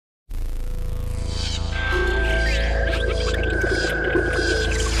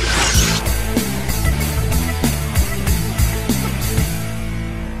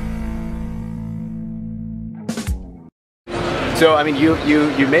So I mean,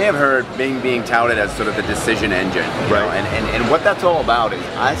 you may have heard Bing being touted as sort of the decision engine, right? And what that's all about is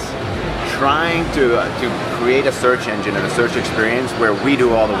us trying to create a search engine and a search experience where we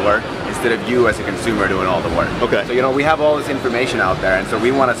do all the work instead of you as a consumer doing all the work. Okay. So we have all this information out there, and so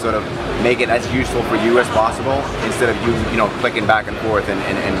we want to sort of make it as useful for you as possible instead of you clicking back and forth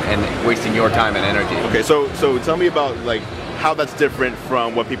and wasting your time and energy. Okay. So tell me about like how that's different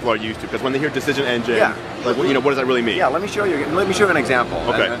from what people are used to, because when they hear decision engine, like what does that really mean? Yeah, let me show you. Let me show you an example.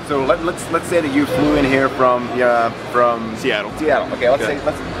 Okay. So let's say that you flew in here from Seattle. Seattle. Okay. Let's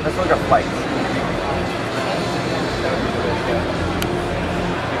look at flights.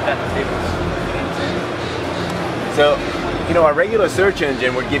 So, a regular search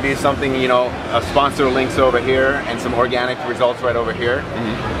engine would give you something, a sponsor links over here and some organic results right over here.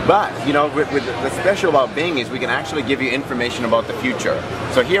 Mm-hmm. But, with the special about Bing is we can actually give you information about the future.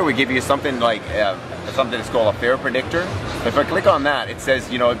 So here we give you something like something that's called a fare predictor. If I click on that, it says,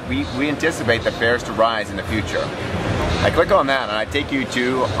 we anticipate the fares to rise in the future. I click on that and I take you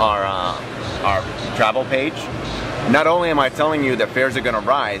to our travel page. Not only am I telling you that fares are going to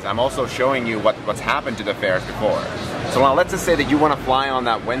rise, I'm also showing you what's happened to the fares before. So now let's just say that you want to fly on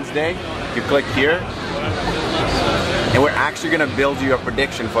that Wednesday. You click here, and we're actually going to build you a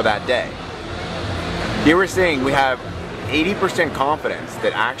prediction for that day. Here we're saying we have 80% confidence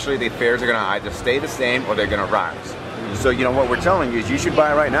that actually the fares are going to either stay the same or they're going to rise. So what we're telling you is you should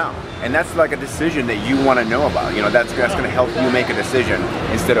buy right now. And that's like a decision that you want to know about. That's going to help you make a decision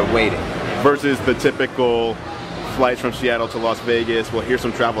instead of waiting. Versus the typical flights from Seattle to Las Vegas. Well, here's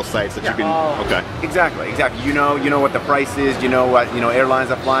some travel sites that you can. Okay. Exactly. You know what the price is. You know what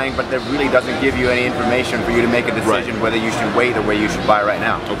airlines are flying, but that really doesn't give you any information for you to make a decision whether you should wait or whether you should buy right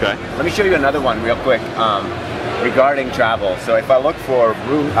now. Okay. Let me show you another one real quick regarding travel. So if I look for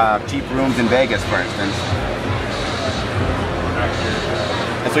cheap rooms in Vegas, for instance.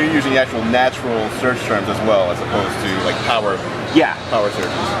 And so you're using the actual natural search terms as well, as opposed to like power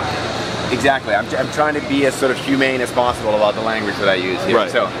searches. Exactly. I'm trying to be as sort of humane as possible about the language that I use here.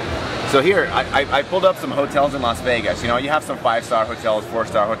 Right. So here, I pulled up some hotels in Las Vegas. You have some 5-star hotels,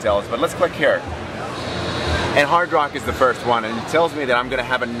 4-star hotels, but let's click here. And Hard Rock is the first one, and it tells me that I'm going to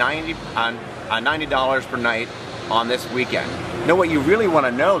have a $90 per night on this weekend. What you really want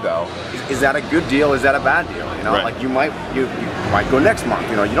to know though is that a good deal? Is that a bad deal? Like you might go next month.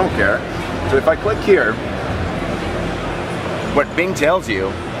 You don't care. So if I click here, what Bing tells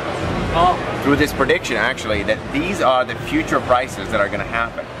you through this prediction actually that these are the future prices that are going to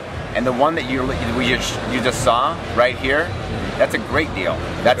happen, and the one that you just saw right here, that's a great deal.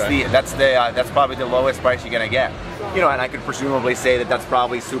 That's probably the lowest price you're going to get. And I could presumably say that that's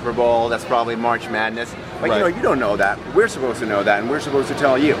probably Super Bowl, that's probably March Madness, but you don't know that. We're supposed to know that, and we're supposed to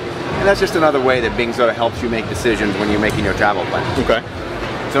tell you. And that's just another way that Bing sort of helps you make decisions when you're making your travel plans. Okay.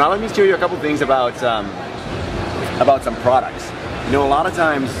 So now let me show you a couple things about some products. A lot of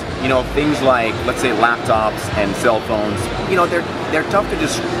times, things like, let's say, laptops and cell phones, they're tough to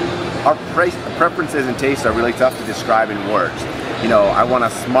our preferences and tastes are really tough to describe in words. I want a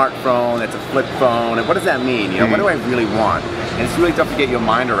smartphone, it's a flip phone, and what does that mean? What do I really want? And it's really tough to get your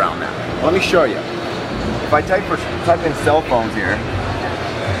mind around that. Well, let me show you. If I type in cell phones here,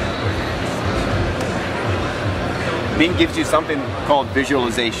 Bing gives you something called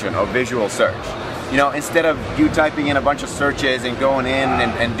visualization or visual search. Instead of you typing in a bunch of searches and going in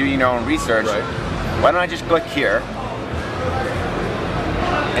and doing your own research, why don't I just click here?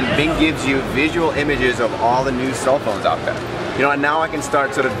 And Bing gives you visual images of all the new cell phones out there. And now I can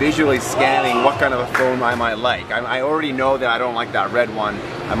start sort of visually scanning what kind of a phone I might like. I already know that I don't like that red one.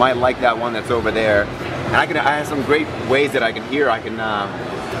 I might like that one that's over there. And I have some great ways that I can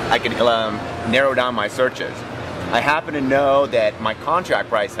narrow down my searches. I happen to know that my contract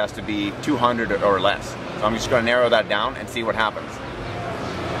price has to be $200 or less. So I'm just going to narrow that down and see what happens.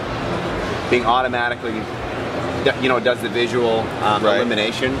 Bing automatically, does the visual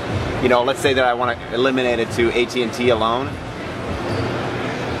elimination. Let's say that I want to eliminate it to AT&T alone.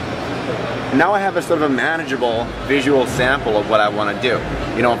 Now I have a sort of a manageable visual sample of what I want to do.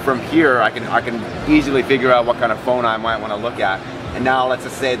 From here I can easily figure out what kind of phone I might want to look at. And now let's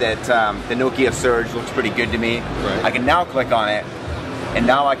just say that the Nokia Surge looks pretty good to me. Right. I can now click on it, and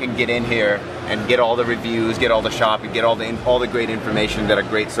now I can get in here and get all the reviews, get all the shopping, get all the great information that a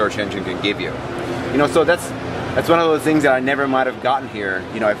great search engine can give you. So that's one of those things that I never might have gotten here,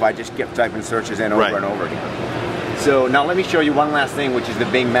 if I just kept typing searches in over and over again. So now let me show you one last thing, which is the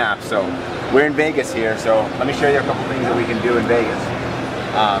Bing map. So we're in Vegas here, so let me show you a couple things that we can do in Vegas.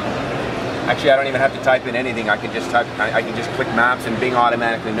 Actually, I don't even have to type in anything. I can just click maps, and Bing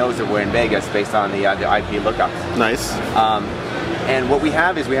automatically knows that we're in Vegas based on the IP lookups. Nice. And what we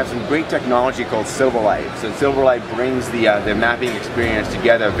have is we have some great technology called Silverlight. So Silverlight brings the mapping experience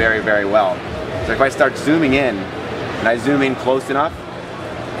together very, very well. So if I start zooming in, and I zoom in close enough,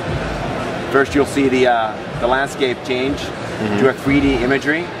 first you'll see the landscape change to a 3D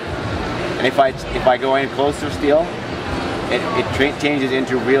imagery. And if I go in closer still, it changes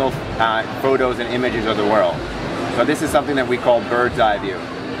into real photos and images of the world. So this is something that we call bird's eye view.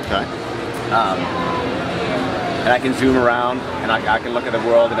 Okay. And I can zoom around and I can look at the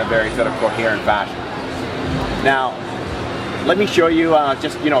world in a very sort of coherent fashion. Now, let me show you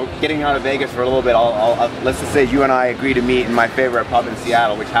just, getting out of Vegas for a little bit. Let's just say you and I agree to meet in my favorite pub in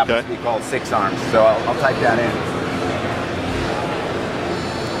Seattle, which happens to be called Six Arms. So I'll type that in.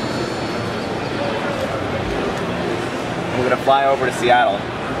 We're going to fly over to Seattle.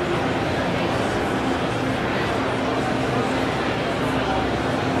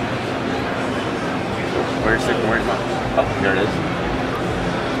 Where's my, oh, there it is.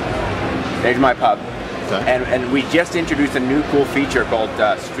 There's my pub. Okay. And we just introduced a new cool feature called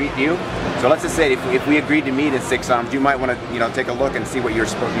Street View. So let's just say if we agreed to meet in Six Arms, you might want to take a look and see where you're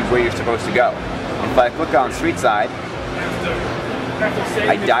supposed to go. If I click on Street Side,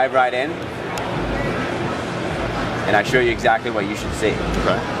 I dive right in, and I show you exactly what you should see.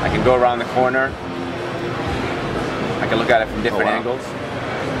 Okay. I can go around the corner. I can look at it from different angles.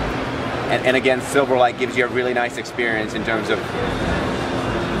 And again, Silverlight gives you a really nice experience in terms of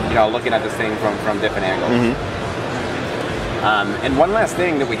looking at this thing from different angles. And one last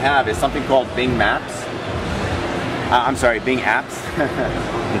thing that we have is something called Bing Maps. I'm sorry, Bing Apps.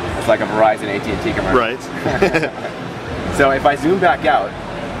 It's like a Verizon AT&T commercial. Right. So if I zoom back out,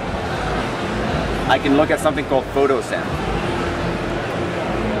 I can look at something called PhotoSend.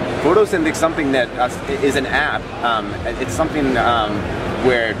 PhotoSend is something that is an app. It's something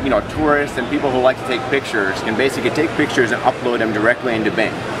where tourists and people who like to take pictures can basically take pictures and upload them directly into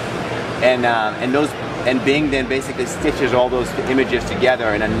Bing, and Bing then basically stitches all those images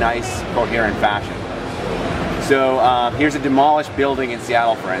together in a nice coherent fashion. So here's a demolished building in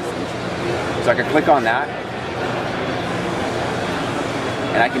Seattle, for instance. So I can click on that,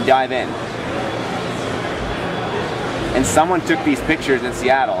 and I can dive in. And someone took these pictures in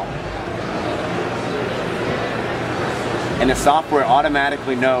Seattle, and the software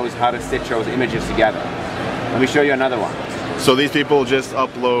automatically knows how to stitch those images together. Let me show you another one. So these people just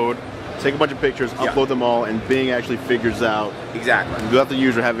take a bunch of pictures, upload them all, and Bing actually figures out exactly without the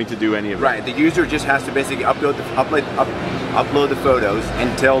user having to do any of it. Right. The user just has to basically upload the photos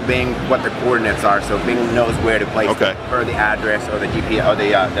and tell Bing what the coordinates are, so Bing knows where to place them, or the address, or the GPS, or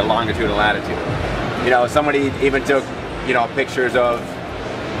the longitude and latitude. Somebody even took pictures of,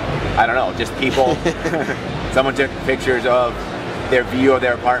 I don't know, just people. Someone took pictures of their view of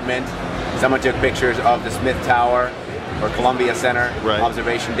their apartment. Someone took pictures of the Smith Tower or Columbia Center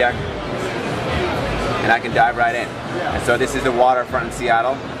observation deck. And I can dive right in. And so this is the waterfront in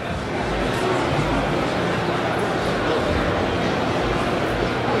Seattle.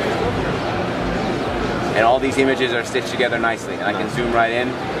 And all these images are stitched together nicely. And I can zoom right in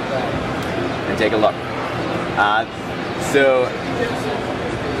and take a look. So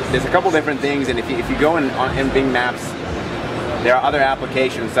there's a couple different things, and if you go in Bing Maps, there are other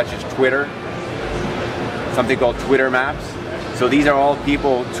applications such as Twitter, something called Twitter Maps. So these are all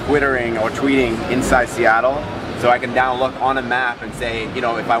people twittering or tweeting inside Seattle. So I can now look on a map and say,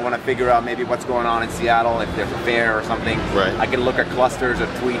 if I want to figure out maybe what's going on in Seattle, if there's a fair or something, I can look at clusters of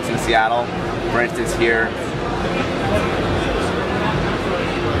tweets in Seattle. For instance, here.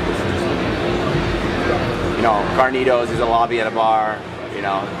 Carnitos is a lobby at a bar.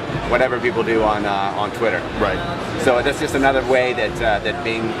 Whatever people do on Twitter. Right. So that's just another way that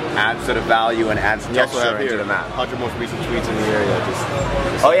Bing adds sort of value and adds texture into the map. 100 most recent tweets in the area.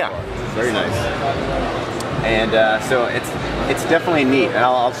 Oh yeah. Very nice. And so it's definitely neat. And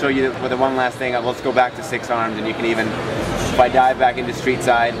I'll show you with the one last thing. Let's go back to Six Arms, and you can even, if I dive back into Street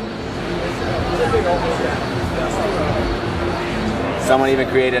Side, someone even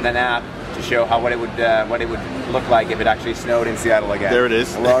created an app to show what it would look like if it actually snowed in Seattle again. There it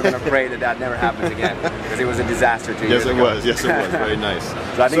is. We're all going to pray that never happens again, because it was a disaster 2 years ago. Yes, it was. Very nice.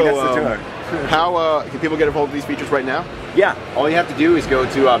 So I think that's the tour. How can people get a hold of these features right now? Yeah, all you have to do is go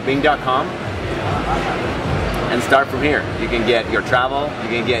to bing.com and start from here. You can get your travel, you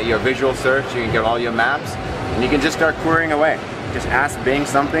can get your visual search, you can get all your maps, and you can just start querying away. Just ask Bing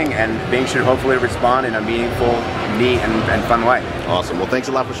something, and Bing should hopefully respond in a meaningful, neat, and fun way. Awesome. Well, thanks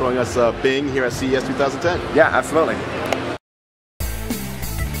a lot for showing us Bing here at CES 2010. Yeah, absolutely.